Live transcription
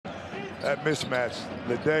That mismatch.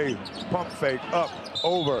 The day pump fake up,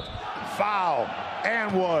 over, foul,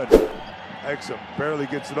 and one. Exum barely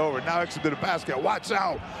gets it over. Now Exum to the basket. Watch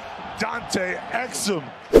out. Exum.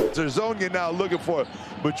 Hezonja now looking for it.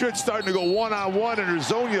 Madrid starting to go one-on-one, and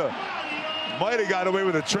Hezonja might have got away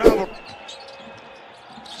with a travel.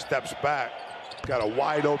 Steps back. Got a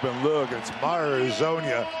wide open look. It's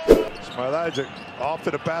Hezonja. Smailagic off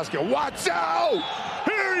to the basket. Watch out!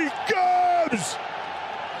 Here he comes!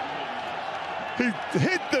 He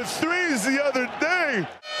hit the threes the other day.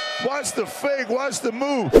 Watch the fake, watch the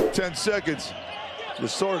move. 10 seconds.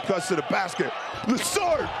 Lessort cuts to the basket.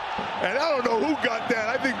 Lessort! And I don't know who got that.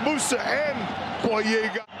 I think Musa and Poirier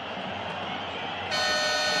got.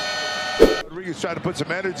 Rodriguez trying to put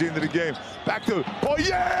some energy into the game. Back to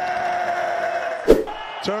Poirier!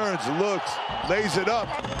 Turns, looks, lays it up.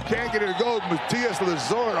 Can't get it to go. Matias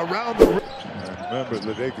Lessort around the rim. Remember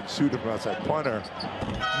that they can shoot him outside punter.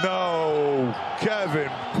 No,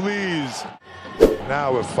 Kevin, please.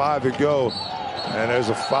 Now with 5 to go, and there's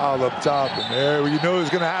a foul up top, and there you know it's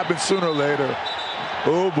going to happen sooner or later.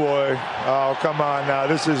 Oh boy! Oh, come on now.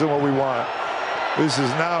 This isn't what we want. This is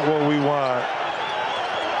not what we want.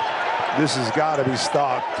 This has got to be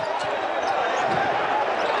stopped.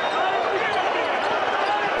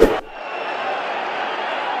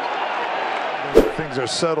 Things are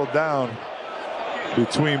settled down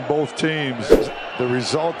between both teams. The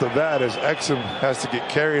result of that is Exum has to get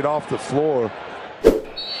carried off the floor.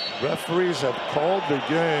 Referees have called the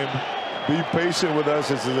game. Be patient with us.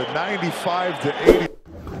 This is a 95-80.